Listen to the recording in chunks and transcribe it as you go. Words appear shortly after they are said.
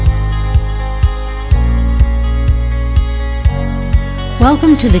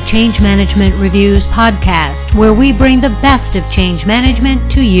Welcome to the Change Management Reviews podcast, where we bring the best of change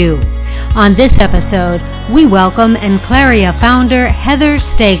management to you. On this episode, we welcome Enclaria founder Heather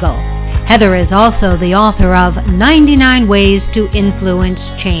Stagel. Heather is also the author of 99 Ways to Influence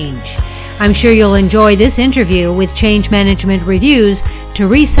Change. I'm sure you'll enjoy this interview with Change Management Reviews'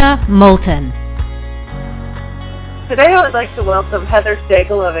 Teresa Moulton. Today I would like to welcome Heather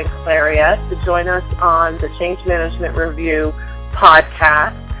Stagel of Enclaria to join us on the Change Management Review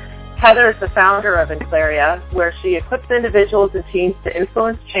podcast. Heather is the founder of Enclaria, where she equips individuals and teams to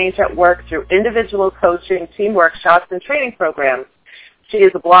influence change at work through individual coaching, team workshops, and training programs. She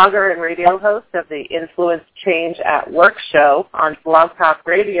is a blogger and radio host of the Influence Change at Work show on Blog Talk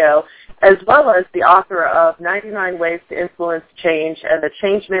Radio, as well as the author of 99 Ways to Influence Change and the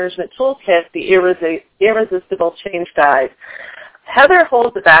Change Management Toolkit, the Irresistible Change Guide. Heather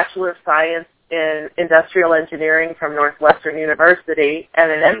holds a Bachelor of Science in Industrial Engineering from Northwestern University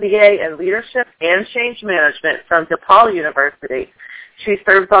and an MBA in Leadership and Change Management from DePaul University. She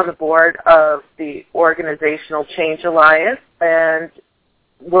serves on the board of the Organizational Change Alliance and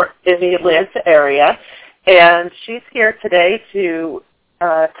works in the Atlanta area. And she's here today to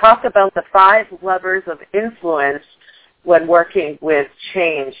talk about the 5 levers of influence when working with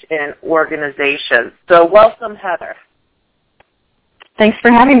change in organizations. So welcome, Heather. Thanks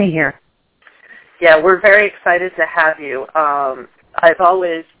for having me here. Yeah, we're very excited to have you. I've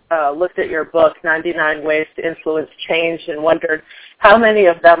always looked at your book, 99 Ways to Influence Change, and wondered how many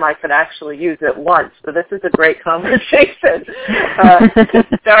of them I could actually use at once. So this is a great conversation to get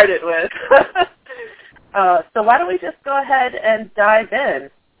started with. So why don't we just go ahead and dive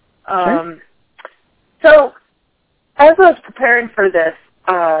in? Sure. So as I was preparing for this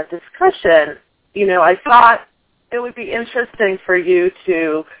discussion, I thought it would be interesting for you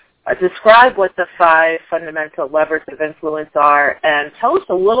to describe what the 5 fundamental levers of influence are and tell us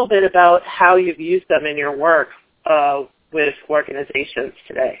a little bit about how you've used them in your work with organizations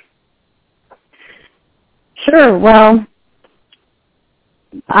today. Sure. Well,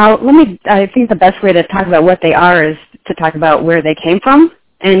 I think the best way to talk about what they are is to talk about where they came from.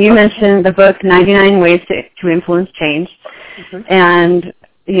 And you mentioned the book, 99 Ways to Influence Change. Mm-hmm. And,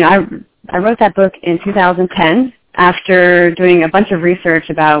 I wrote that book in 2010 after doing a bunch of research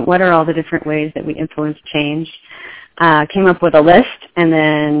about what are all the different ways that we influence change. Came up with a list and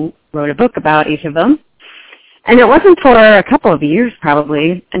then wrote a book about each of them. And it wasn't for a couple of years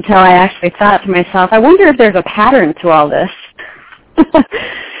probably until I actually thought to myself, I wonder if there's a pattern to all this.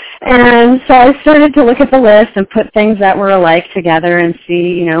 And so I started to look at the list and put things that were alike together and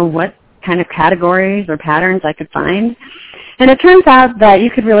see, what kind of categories or patterns I could find. And it turns out that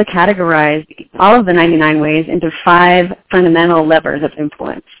you could really categorize all of the 99 ways into 5 fundamental levers of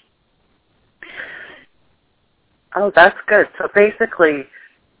influence. Oh, that's good. So basically,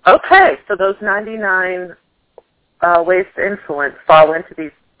 okay, so those 99 ways to influence fall into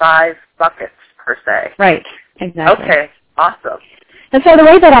these 5 buckets, per se. Right, exactly. Okay, awesome. And so the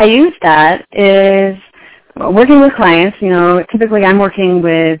way that I use that is working with clients. Typically I'm working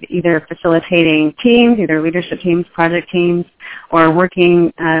with either facilitating teams, either leadership teams, project teams, or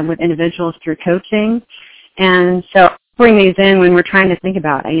working with individuals through coaching. And so bring these in when we're trying to think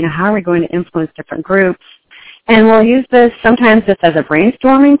about, how are we going to influence different groups. And we'll use this sometimes just as a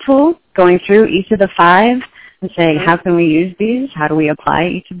brainstorming tool, going through each of the 5 and saying, how can we use these? How do we apply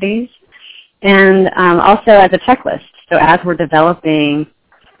each of these? And also as a checklist. So as we're developing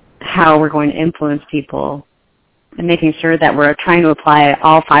how we're going to influence people and making sure that we're trying to apply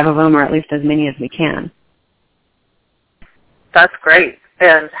all 5 of them or at least as many as we can. That's great.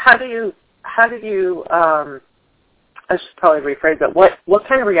 And how do you I should probably rephrase it, what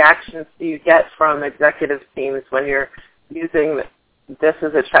kind of reactions do you get from executive teams when you're using this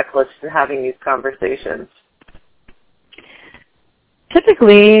as a checklist and having these conversations?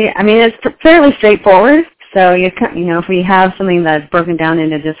 Typically, it's fairly straightforward. So, if we have something that's broken down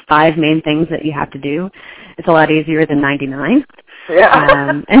into just 5 main things that you have to do, it's a lot easier than 99.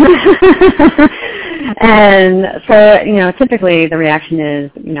 Yeah. And so, typically the reaction is,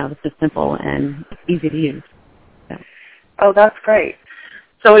 this is simple and easy to use. So. Oh, that's great.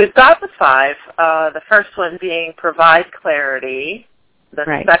 So we've got the 5. The first one being provide clarity. The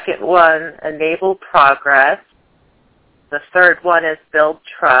second one, enable progress. The third one is build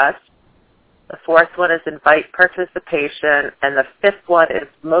trust. The fourth one is invite participation, and the 5th one is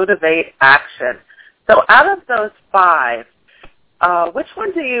motivate action. So out of those 5, which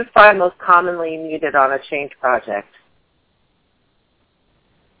one do you find most commonly needed on a change project?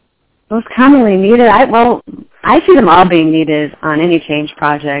 Most commonly needed? I see them all being needed on any change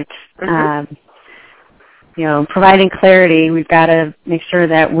project. Mm-hmm. providing clarity, we've got to make sure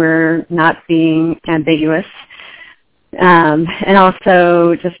that we're not being ambiguous. And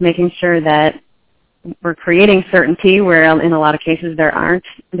also just making sure that we're creating certainty where in a lot of cases there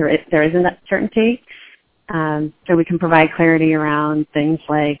isn't that certainty. So we can provide clarity around things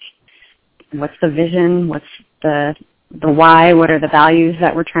like what's the vision, what's the why, what are the values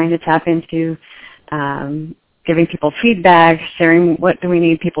that we're trying to tap into, giving people feedback, sharing what do we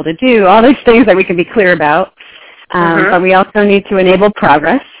need people to do, all these things that we can be clear about. But we also need to enable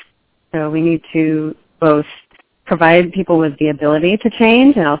progress. So we need to both provide people with the ability to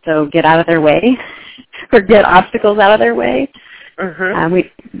change and also get out of their way or get obstacles out of their way.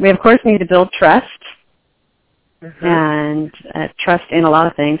 We of course need to build trust and trust in a lot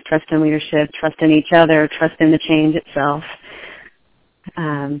of things, trust in leadership, trust in each other, trust in the change itself.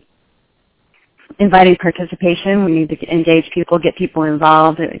 Inviting participation, we need to engage people, get people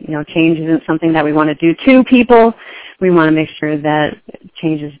involved. Change isn't something that we want to do to people. We want to make sure that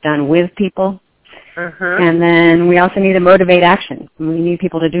change is done with people. And then we also need to motivate action. We need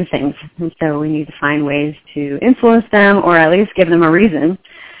people to do things. And so we need to find ways to influence them or at least give them a reason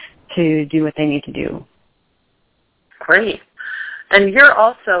to do what they need to do. Great. And you're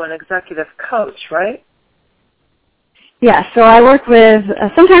also an executive coach, right? Yeah, so I work with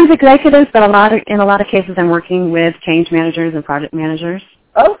sometimes executives, but in a lot of cases I'm working with change managers and project managers.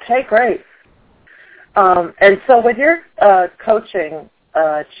 Okay, great. And so when you're coaching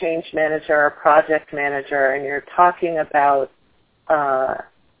a change manager or project manager and you're talking about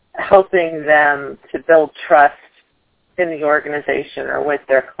helping them to build trust in the organization or with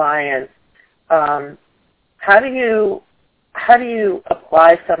their clients, how do you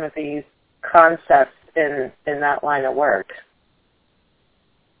apply some of these concepts in that line of work?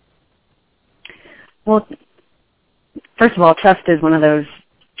 Well, first of all, trust is one of those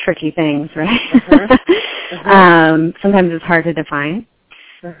tricky things, right? Sometimes it's hard to define.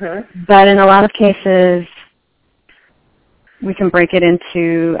 But in a lot of cases, we can break it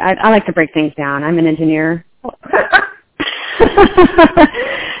into, I like to break things down. I'm an engineer.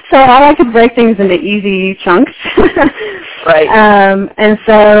 So I like to break things into easy chunks. Right. And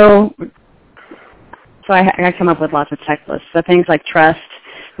so I come up with lots of checklists. So things like trust,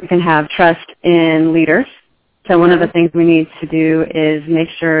 we can have trust in leaders. So one of the things we need to do is make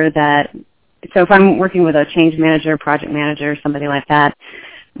sure that, so if I'm working with a change manager, project manager, somebody like that,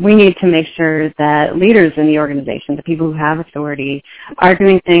 we need to make sure that leaders in the organization, the people who have authority, are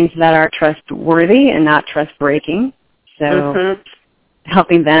doing things that are trustworthy and not trust-breaking. So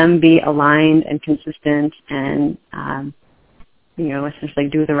helping them be aligned and consistent and, essentially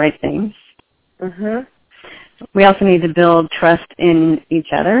do the right things. We also need to build trust in each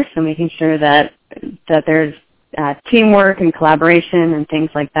other, so making sure that there's teamwork and collaboration and things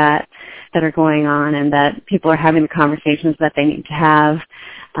like that are going on, and that people are having the conversations that they need to have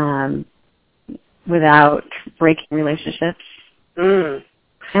without breaking relationships. And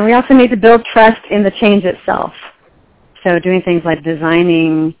we also need to build trust in the change itself. So doing things like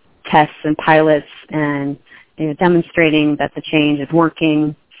designing tests and pilots and demonstrating that the change is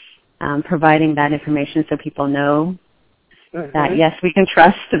working, providing that information so people know that, yes, we can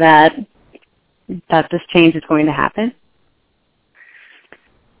trust that this change is going to happen.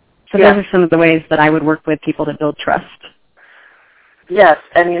 So those are some of the ways that I would work with people to build trust. Yes,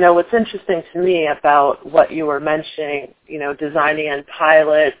 and what's interesting to me about what you were mentioning, designing and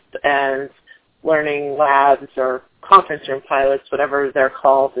pilots and learning labs or conference room pilots, whatever they're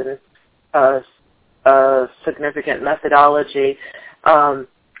called in a significant methodology.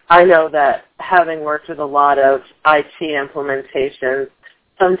 I know that having worked with a lot of IT implementations,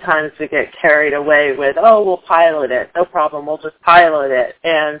 sometimes we get carried away with, we'll pilot it, no problem, we'll just pilot it.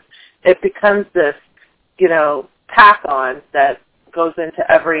 And it becomes this, tack-on that goes into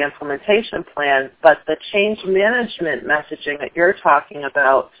every implementation plan, but the change management messaging that you're talking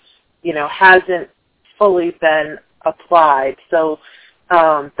about, hasn't fully been applied. So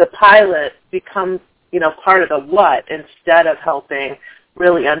the pilot becomes, part of the what instead of helping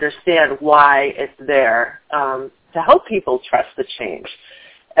really understand why it's there to help people trust the change.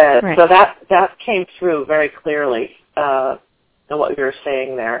 Right. So that came through very clearly in what you were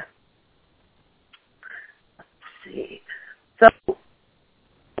saying there. Let's see. So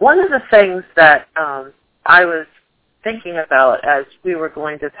one of the things that I was thinking about as we were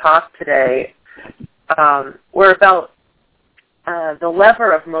going to talk today were about the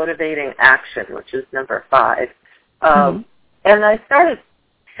lever of motivating action, which is number 5. And I started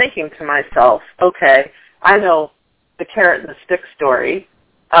thinking to myself, okay, I know the carrot and the stick story,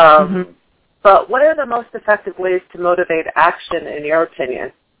 but what are the most effective ways to motivate action in your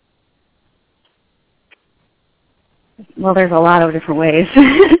opinion? there's a lot of different ways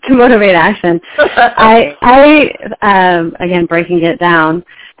to motivate action. Again, breaking it down,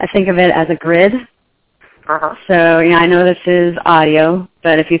 I think of it as a grid. Uh-huh. So, I know this is audio,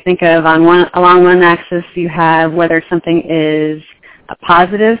 but if you think of along one axis, you have whether something is a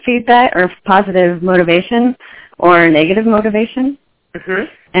positive feedback or positive motivation or negative motivation. Mm-hmm.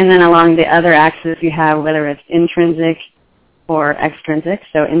 And then along the other axis, you have whether it's intrinsic or extrinsic.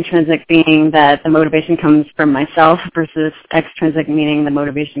 So intrinsic being that the motivation comes from myself versus extrinsic meaning the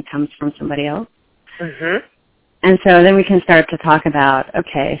motivation comes from somebody else. Mm-hmm. And so then we can start to talk about,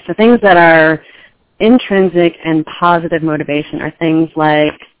 okay, so things that are intrinsic and positive motivation are things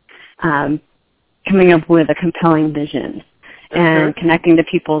like coming up with a compelling vision and connecting to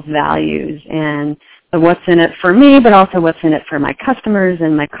people's values and what's in it for me, but also what's in it for my customers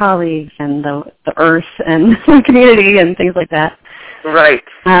and my colleagues and the earth and the community and things like that. Right.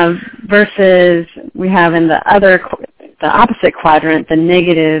 Versus we have in the opposite quadrant, the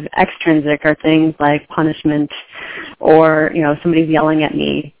negative extrinsic are things like punishment or, somebody's yelling at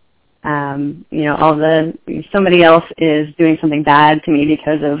me. Somebody else is doing something bad to me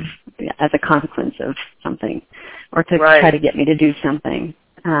because as a consequence of something or to try to get me to do something.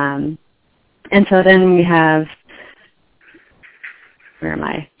 And so then we have, where am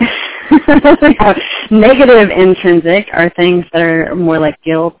I? Negative intrinsic are things that are more like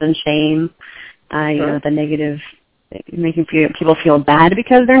guilt and shame, the negative, making people feel bad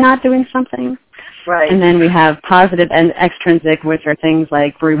because they're not doing something. Right. And then we have positive and extrinsic, which are things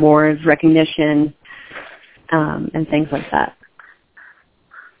like rewards, recognition, and things like that.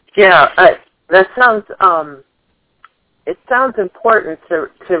 Yeah, that sounds. It sounds important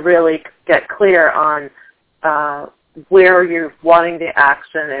to really get clear on where you're wanting the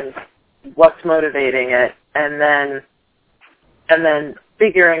action and what's motivating it, and then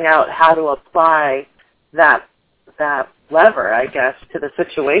figuring out how to apply that lever, I guess, to the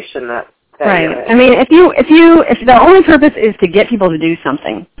situation that right. you're in. I mean, if the only purpose is to get people to do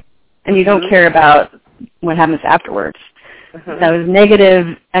something, and you don't care about what happens afterwards, those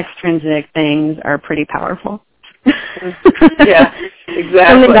negative extrinsic things are pretty powerful. Yeah, exactly.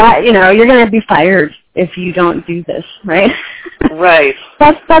 Something that, you're going to be fired if you don't do this, right? Right.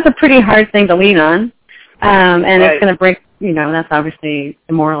 That's a pretty hard thing to lean on, and it's going to break, that's obviously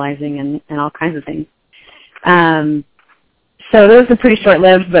demoralizing and all kinds of things. So those are pretty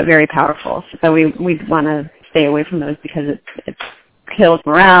short-lived but very powerful. So we want to stay away from those because it kills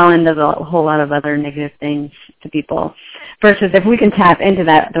morale and does a whole lot of other negative things to people. Versus if we can tap into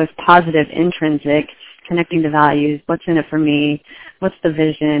those positive intrinsic, connecting to values, what's in it for me, what's the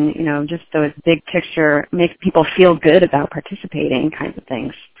vision, just those big picture, make people feel good about participating kinds of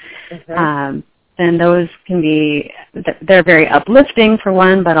things. Then those can be, they're very uplifting for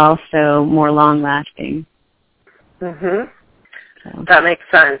one, but also more long-lasting. So. That makes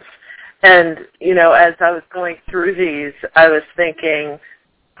sense. And, as I was going through these, I was thinking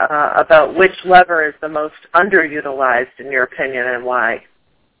about which lever is the most underutilized in your opinion and why.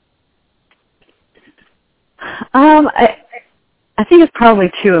 I think it's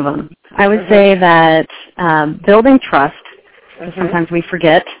probably two of them. I would say that building trust, sometimes we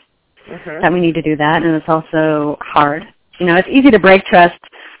forget that we need to do that, and it's also hard. It's easy to break trust,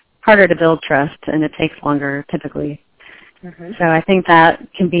 harder to build trust, and it takes longer typically. So I think that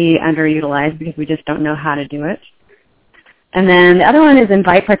can be underutilized because we just don't know how to do it. And then the other one is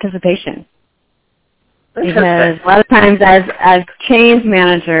invite participation. Because a lot of times as change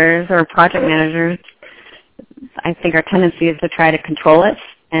managers or project managers, I think our tendency is to try to control it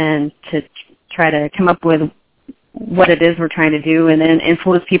and to try to come up with what it is we're trying to do and then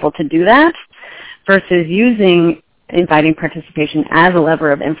influence people to do that versus using inviting participation as a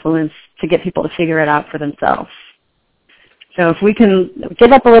lever of influence to get people to figure it out for themselves. So if we can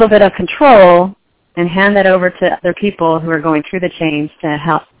give up a little bit of control and hand that over to other people who are going through the change to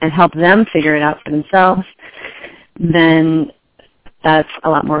help them figure it out for themselves, then that's a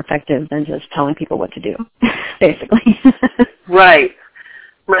lot more effective than just telling people what to do, basically. Right.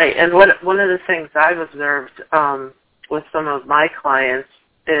 And one of the things I've observed with some of my clients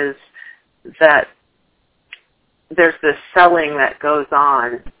is that there's this selling that goes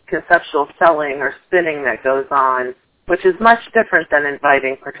on, conceptual selling or spinning that goes on, which is much different than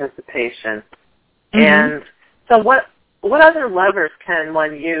inviting participation. And so what other levers can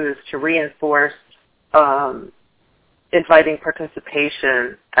one use to reinforce inviting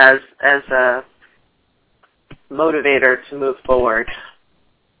participation as a motivator to move forward?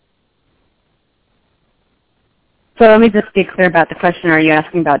 So let me just be clear about the question. Are you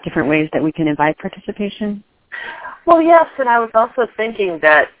asking about different ways that we can invite participation? Well, yes, and I was also thinking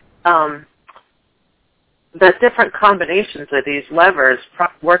that that different combinations of these levers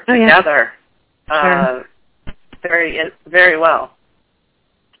work together very well.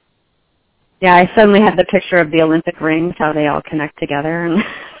 Yeah, I suddenly had the picture of the Olympic rings, how they all connect together, and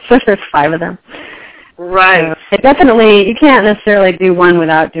so there's 5 of them. Right. So it definitely, you can't necessarily do one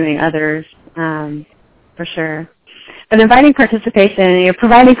without doing others, for sure. But inviting participation,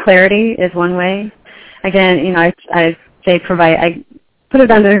 providing clarity is one way. Again, I say I put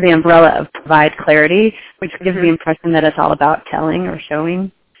it under the umbrella of provide clarity, which gives the impression that it's all about telling or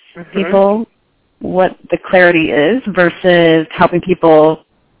showing people what the clarity is versus helping people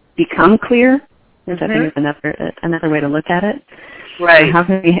become clear, which I think is another way to look at it. Right.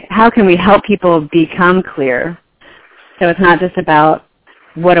 How can we help people become clear? So it's not just about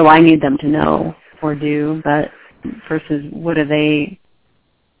what do I need them to know or do, but versus what can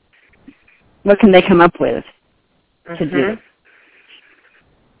they come up with to do?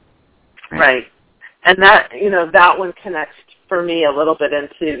 Right. And that, that one connects for me a little bit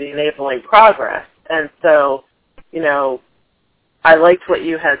into the enabling progress. And so, I liked what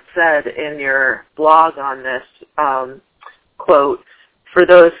you had said in your blog on this, quote, for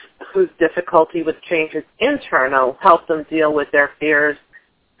those whose difficulty with change is internal, help them deal with their fears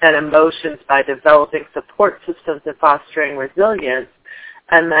and emotions by developing support systems and fostering resilience.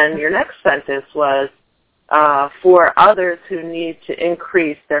 And then your next sentence was, for others who need to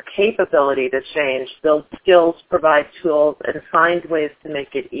increase their capability to change, build skills, provide tools, and find ways to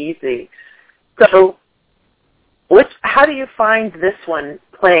make it easy. So how do you find this one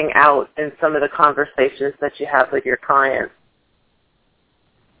playing out in some of the conversations that you have with your clients?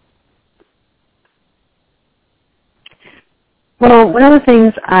 Well, one of the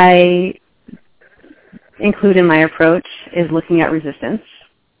things I include in my approach is looking at resistance.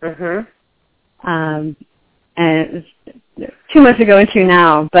 And it's too much to go into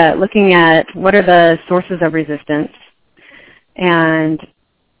now, but looking at what are the sources of resistance and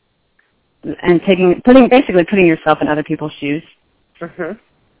basically putting yourself in other people's shoes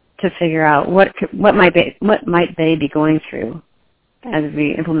to figure out what might they be going through as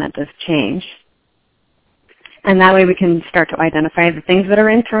we implement this change. And that way we can start to identify the things that are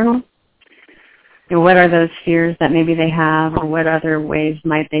internal. What are those fears that maybe they have, or what other ways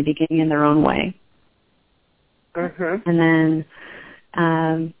might they be getting in their own way? And then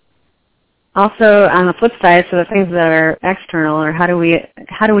also on the flip side, so the things that are external, or how do we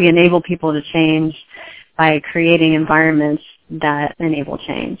enable people to change by creating environments that enable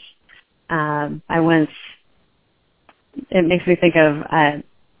change? It makes me think of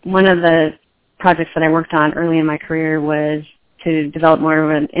one of the projects that I worked on early in my career was to develop more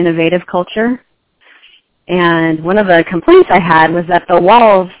of an innovative culture. And one of the complaints I had was that the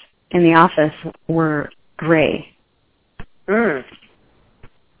walls in the office were gray. I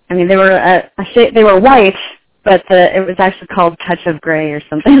mean, they were white, but it was actually called Touch of Gray or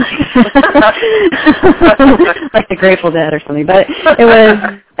something like that. Like the Grateful Dead or something. But it was,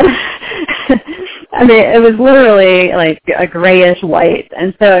 it was literally like a grayish white.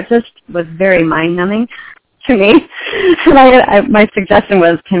 And so it just was very mind-numbing to me. And my suggestion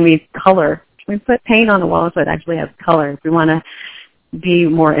was, can we put paint on the walls that actually has color if we want to be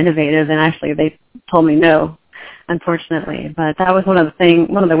more innovative? And actually they told me no, unfortunately. But that was one of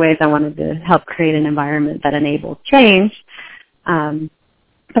the ways I wanted to help create an environment that enables change.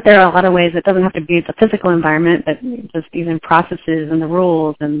 But there are a lot of ways. It doesn't have to be the physical environment, but just even processes and the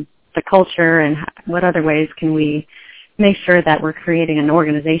rules and the culture, and what other ways can we make sure that we're creating an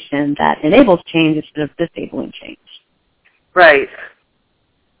organization that enables change instead of disabling change. Right.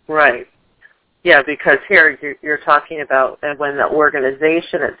 Yeah, because here you're talking about when the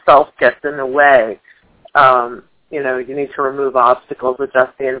organization itself gets in the way, you need to remove obstacles,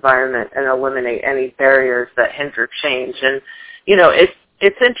 adjust the environment, and eliminate any barriers that hinder change. And,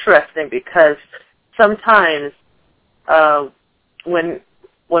 it's interesting because sometimes when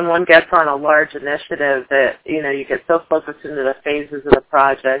one gets on a large initiative that, you get so focused into the phases of the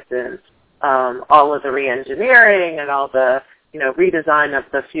project and all of the re-engineering and all the, redesign of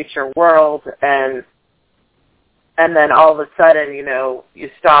the future world, and then all of a sudden, you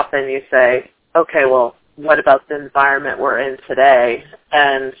stop and you say, okay, well, what about the environment we're in today,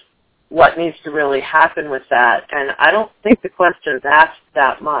 and what needs to really happen with that? And I don't think the question's asked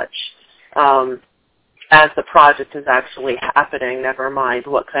that much as the project is actually happening, never mind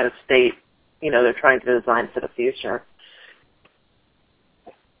what kind of state, they're trying to design for the future.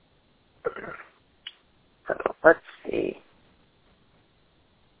 So let's see.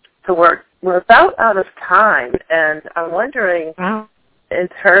 So we're about out of time, and I'm wondering, in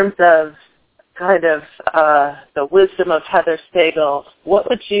terms of kind of the wisdom of Heather Stagel, what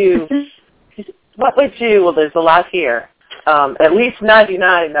would you what would you, well, there's a lot here, at least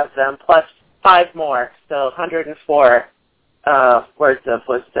 99 of them, plus 5 more, so 104 words of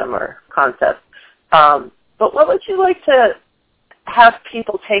wisdom or concepts. But what would you like to have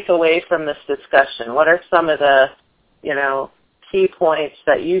people take away from this discussion? What are some of the, key points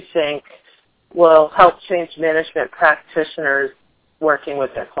that you think will help change management practitioners working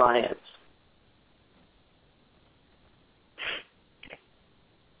with their clients?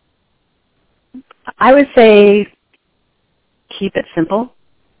 I would say keep it simple,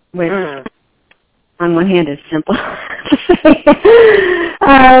 which on one hand is simple to say.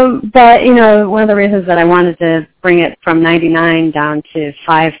 But, one of the reasons that I wanted to bring it from 99 down to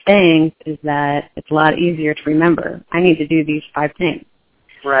 5 things is that it's a lot easier to remember. I need to do these 5 things.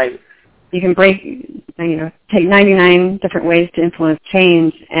 Right. You can take 99 different ways to influence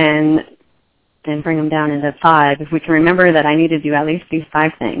change and then bring them down into 5. If we can remember that I need to do at least these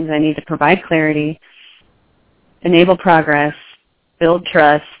 5 things, I need to provide clarity, enable progress, build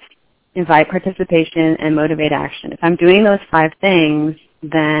trust, invite participation, and motivate action. If I'm doing those 5 things,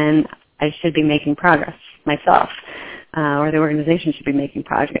 then I should be making progress myself, or the organization should be making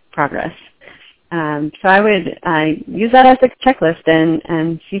progress. So I would use that as a checklist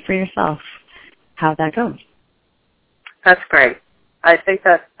and see for yourself how that goes. That's great. I think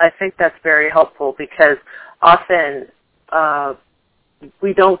that's very helpful because often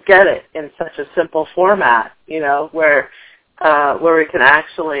we don't get it in such a simple format, where we can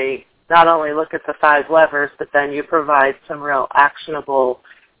actually not only look at the 5 levers, but then you provide some real actionable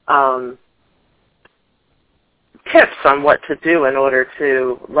tips on what to do in order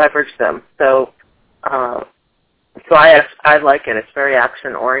to leverage them. So I like it. It's very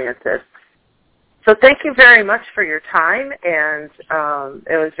action-oriented. So thank you very much for your time, and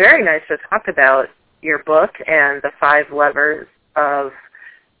it was very nice to talk about your book and the 5 levers of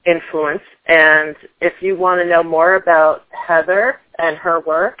influence. And if you want to know more about Heather and her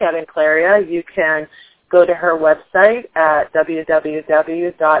work at Inclaria, you can go to her website at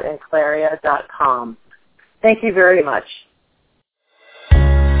www.inclaria.com. Thank you very much.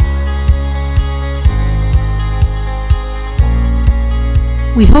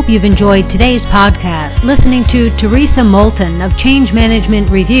 We hope you've enjoyed today's podcast, listening to Teresa Moulton of Change Management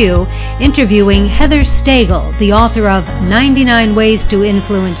Review, interviewing Heather Stegall, the author of 99 Ways to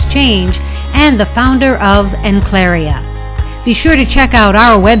Influence Change and the founder of Inclaria. Be sure to check out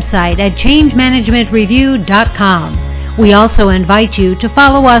our website at changemanagementreview.com. We also invite you to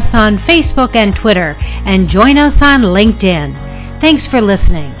follow us on Facebook and Twitter and join us on LinkedIn. Thanks for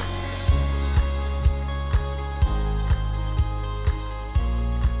listening.